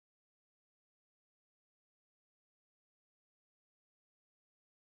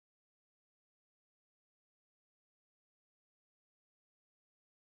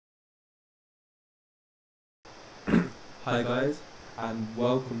Hi guys, and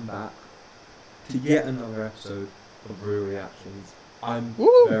welcome back to yet another episode of Real Reactions. I'm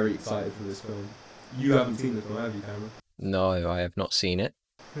very excited for this film. You haven't seen this film, have you, Cameron? No, I have not seen it.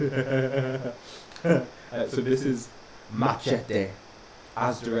 So this is Machete,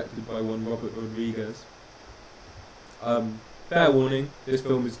 as directed by one Robert Rodriguez. Fair warning, this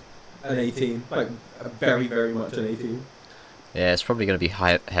film is an 18, like very, very much an 18. Yeah, it's probably going to be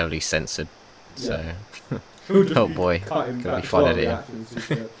heavily censored. So, Yeah. oh boy, gonna be fun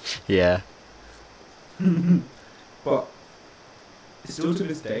editing. Yeah. But still to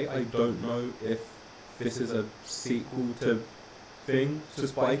this day, I don't know if this is a sequel to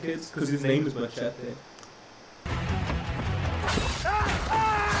Spy Kids, because his name is Machete.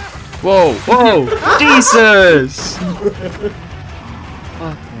 Whoa, whoa, Jesus!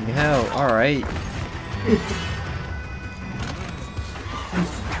 Fucking hell, alright.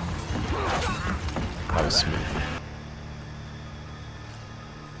 That was smooth.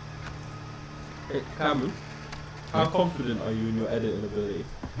 Hey, Cameron, how confident are you in your editing ability?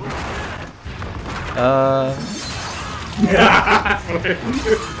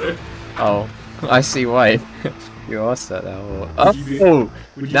 Oh, I see why you asked that now. Oh,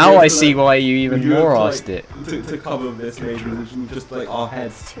 now I see why you even more asked it. To cover this, maybe would you just like our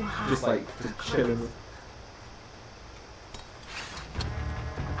heads, just like just chilling.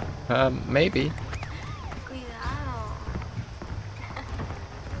 Maybe.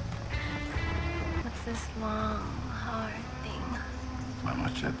 What's this long, hard thing? My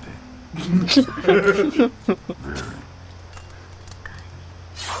machete.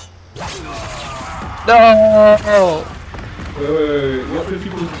 No! Wait, what if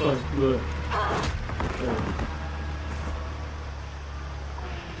you put the look?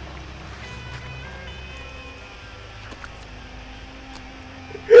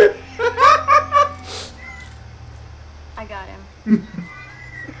 I got him.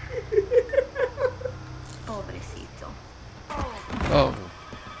 Pobrecito. Oh.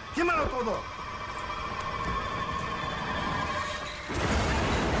 ¡Quémalo todo!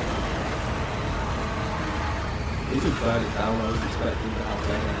 They just burned it down. I was expecting to have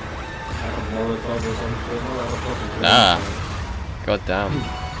like a Molotov or something. Ah. God damn.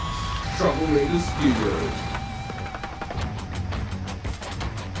 Troublemaker Studios.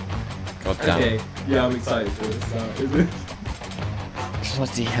 God damn. Okay, yeah, I'm excited for this now. Is it?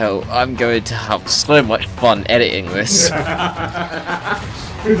 Bloody hell, I'm going to have so much fun editing this. Is that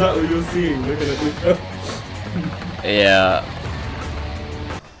what you're seeing? Look at it. Yeah.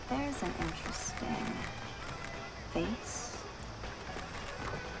 There's an interesting face.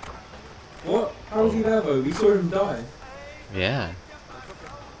 What? How was he there though? We saw him die. Yeah.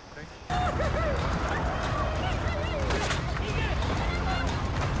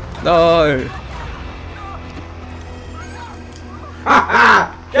 No!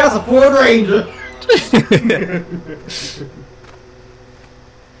 That's a Ford Ranger!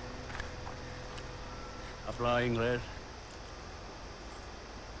 Habla English.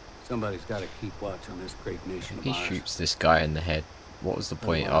 Somebody's got to keep watch on this great nation of He ours. shoots this guy in the head. What was the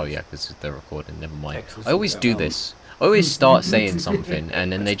point? Oh yeah, because they're recording, never mind. I always do this. I always start saying something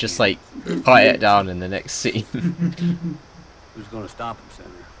and then they just like cut it down in the next scene. Who's going to stop him,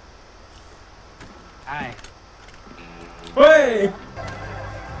 Senator? Aye. Hey!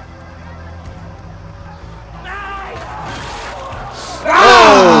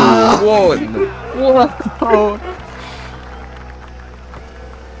 Oh! What? in the- What? Oh.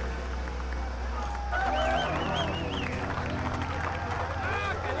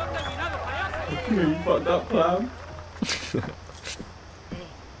 You fucked up, clown. Hey,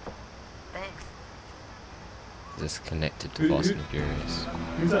 thanks. This is connected to Fast and Furious.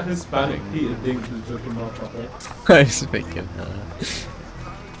 Who's that Hispanic Peter Dinklage looking motherfucker? I was thinking,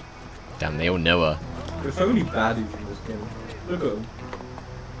 damn, they all know her. There's so many baddies in this game. Look at them.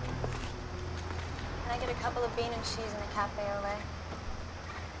 Can I get a couple of bean and cheese and a cafe au lait?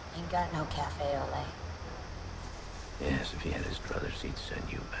 Ain't got no cafe au lait. Yes, if he had his druthers, he'd send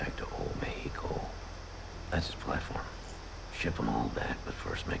you back to old Mexico. That's his platform. Ship them all back, but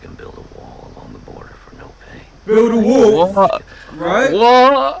first make him build a wall along the border for no pay. Build a wall! What? Right?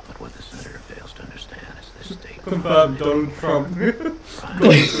 What? But what the senator fails to understand is this state Confirmed Donald Trump. Got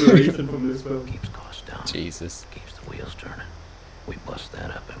inspiration from this film. keeps costs down, Jesus. keeps the wheels turning. We bust that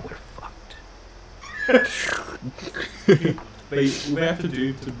up and we're fucked. What we have to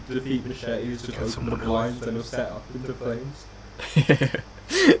do to defeat Machete is just open the blinds and it'll set up into flames.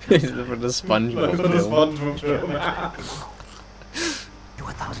 This is for the SpongeBob Like for the film. SpongeBob film. Do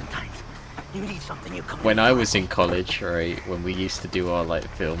 1,000 times. You need something, you come When I was in college, right, when we used to do our like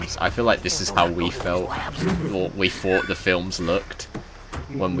films, I feel like this is how we felt, or we thought the films looked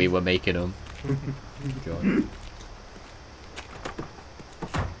when we were making them. God.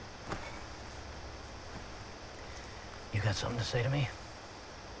 You got something to say to me?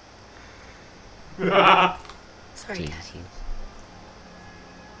 Sorry, Jesus. Daddy.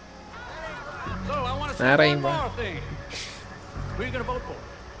 So, I want to That say ain't one right. more thing. Who are you going to vote for?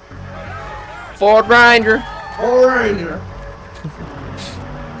 Ford Ranger. Orange.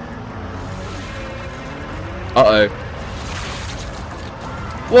 Uh-oh.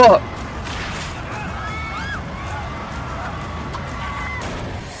 What?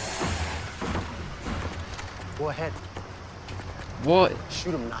 Go ahead. What?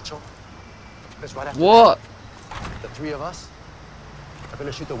 Shoot him, Nacho. Because right after What? that, the three of us are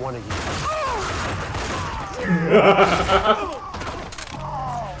gonna shoot the one of you.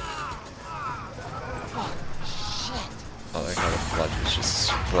 Oh, like how the blood was just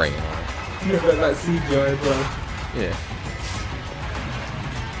spraying on it. That CGI, bro. Yeah.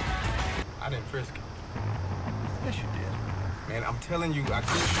 I didn't frisk him. Yes, you did. Man, I'm telling you, I did.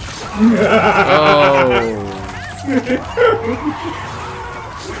 Oh.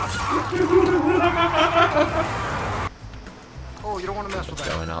 Oh, you don't want to mess with It's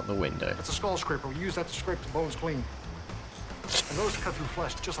that. going out the window. It's a skull scraper. We use that to scrape the bones clean. And those cut through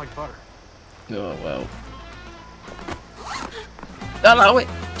flesh just like butter. Oh well. Allow it.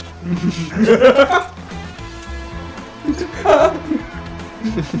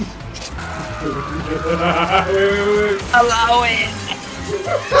 Allow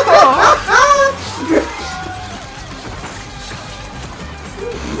it.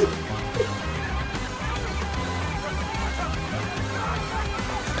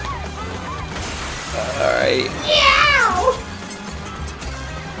 All right.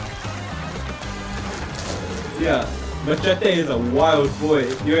 Yeah, Machete is a wild boy.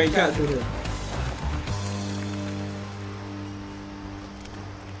 You ain't catching him.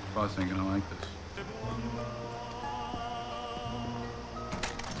 Boss ain't gonna like this.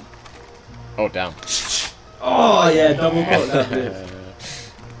 Oh damn. Oh yeah, double clock that bitch.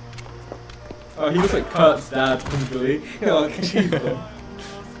 Oh, he looks like Kurt's dad from Glee. Oh, Jesus.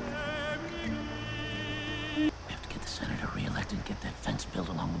 We have to get the senator reelected and get that fence built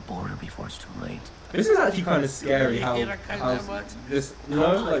along the border before it's too late. This is actually kind of scary. How this, you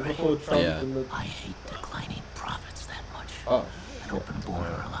know, like before Trump Yeah. and the. I hate declining profits that much. Oh, An open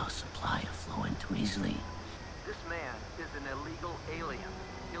border allows supply to flow in too easily. This man is an illegal alien.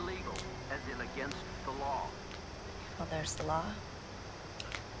 Illegal, as in against the law. Well, there's the law.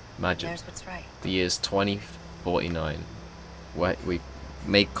 Imagine There's what's right. the year's 2049, where we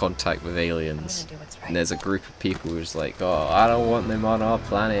make contact with I'm aliens, gonna do what's right. and there's a group of people who's like, oh, I don't want them on our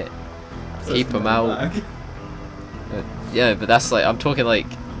planet. Keep them out. Yeah, but that's like, I'm talking like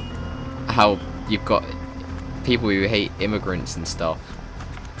how you've got people who hate immigrants and stuff.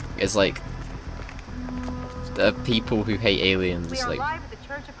 It's like the people who hate aliens, like, I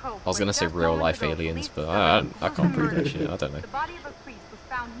was gonna say real life aliens, but I can't prove that shit. I don't know. The body of a priest was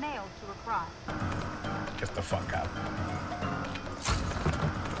found nailed to a cross. Get the fuck out.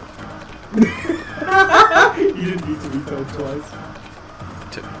 You didn't need to be told twice.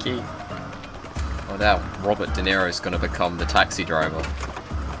 Took the key. Oh, now Robert De Niro's gonna become the taxi driver.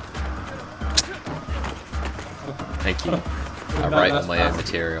 Thank you. I write on my own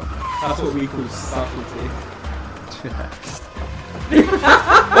material. That's what we call subtlety.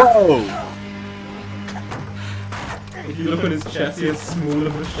 Whoa! If you look on his chest, he has smaller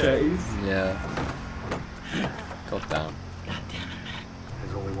machetes. Yeah. God damn.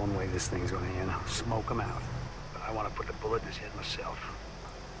 There's only one way this thing's going to end. Smoke them out. But I want to put the bullet in his head myself.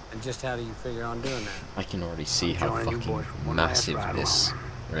 And just how do you figure on doing that? I can already see how joining you fucking boys for one last massive ride this, along.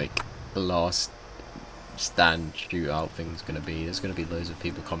 like, last stand shootout thing's gonna be. There's gonna be loads of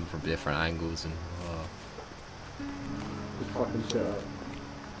people coming from different angles and. Just fucking shit up.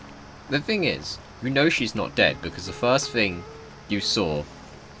 The thing is, you know she's not dead because the first thing you saw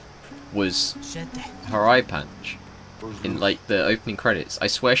was her eye patch in like the opening credits. I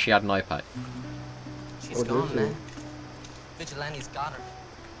swear she had an eye patch. She's gone, man. Vigilantes got her.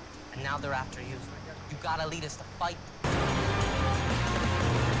 And now they're after you. You gotta lead us to fight.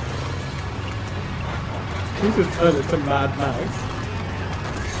 He just turned it to Mad Max.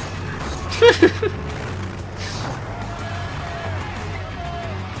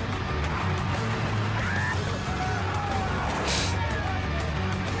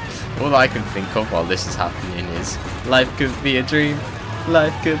 All I can think of while this is happening is life could be a dream.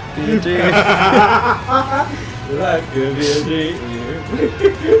 Life could be a dream. Life could be a dream.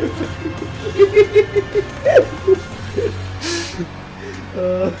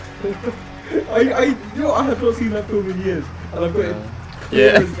 You know, I have not seen that film in years, and I've got it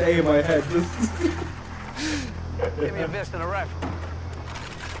clear as day in my head. Give me a vest and a rifle.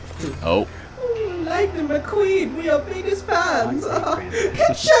 Oh. Lightning McQueen, we are biggest fans.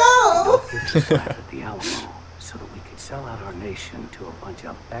 Show! At the Alamo, so that we could sell out our nation to a bunch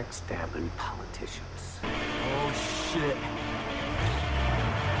of backstabbing politicians. Oh shit.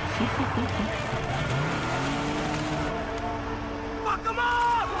 Fuck them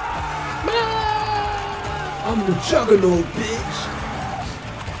up! I'm the juggernaut, bitch.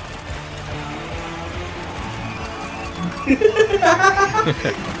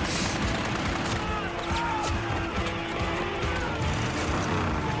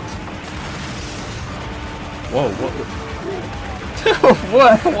 Whoa, what?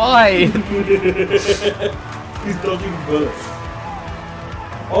 What? Why? He's dodging bullets.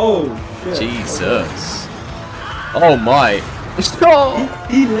 Oh, shit. Jesus. Oh my.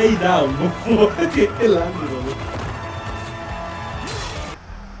 He lay down before he landed on it.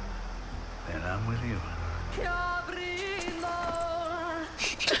 And I'm with you.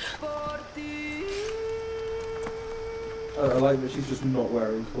 I like that she's just not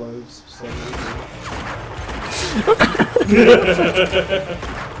wearing clothes. So.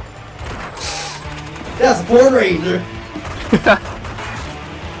 That's a Power Ranger.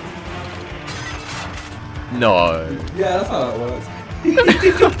 No. Yeah, that's how that works. Pick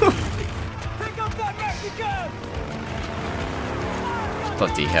up that Mexican!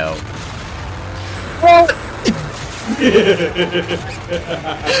 Bloody hell.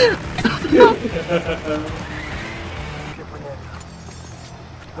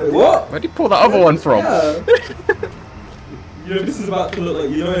 Wait, what? Where'd you pull that other one from? Yeah. You know, this is about to look like,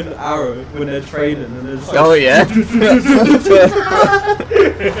 you know, in Arrow when they're training and they're just like, oh yeah.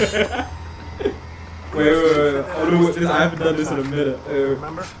 Wait. I haven't done this in a minute.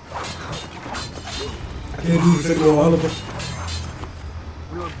 Remember? I can't do this anymore, Oliver.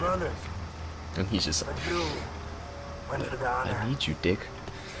 We were brothers. And he's just like, But you went for the honor. I need you, dick.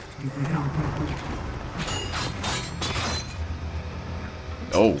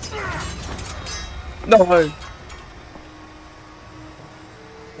 Oh. No.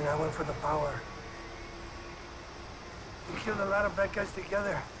 And I went for the power. We killed a lot of bad guys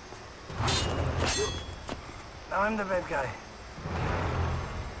together. Now I'm the bad guy.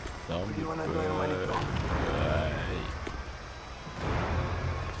 What do you want to do in Mexico?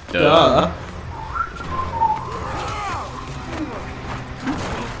 Duh.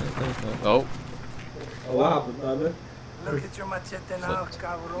 Oh. Oh, what happened, brother? Look at your machete now,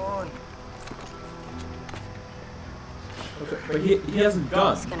 cabron. Okay, but he has a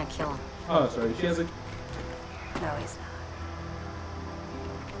gun. He's gonna kill him. Oh, sorry, she has a... No, he's not.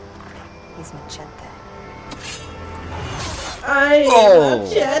 He's Machete.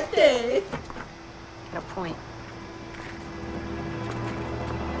 Machete! Got a point.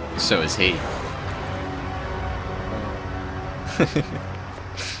 So is he.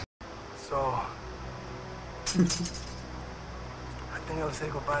 So, I think I'll say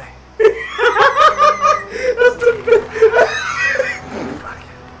goodbye. That's the best.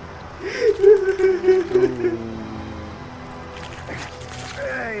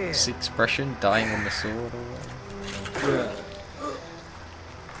 This expression, dying on the sword or what? Yeah.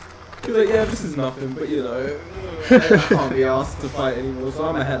 He's like, yeah, this is nothing, but you know, I can't be asked to fight anymore, so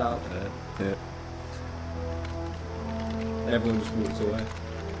I'm gonna head out. Yeah. Everyone just walks away.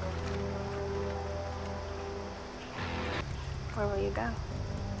 Where will you go?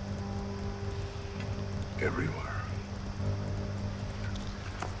 Everywhere.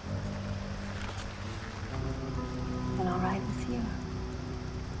 And I'll ride with you.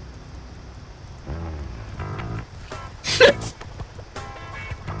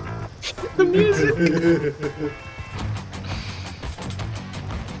 The music.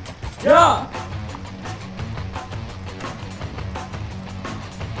 Yeah.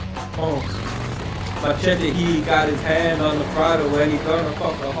 Oh, Machete, he got his hand on the throttle and he gonna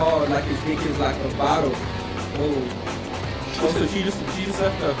fuck her hard like his dick is like a bottle. Oh, so she just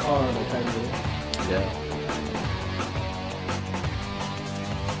left her car on the table. Yeah.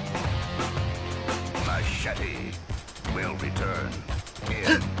 Machete will return.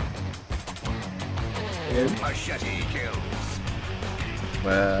 Machete kills.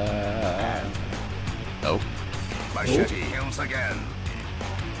 Oh. Machete kills again.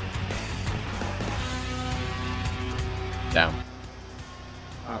 Down.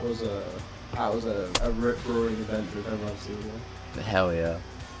 That was a rip-roaring adventure if ever I've seen one. Hell yeah.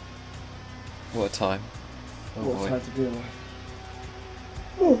 What a time. Oh What boy. a time to be alive.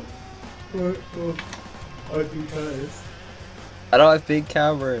 Oh. I do guys. I don't have big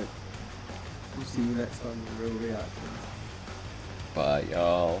camera. We'll see you next time in Real Reactions. Bye,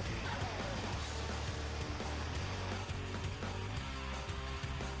 y'all.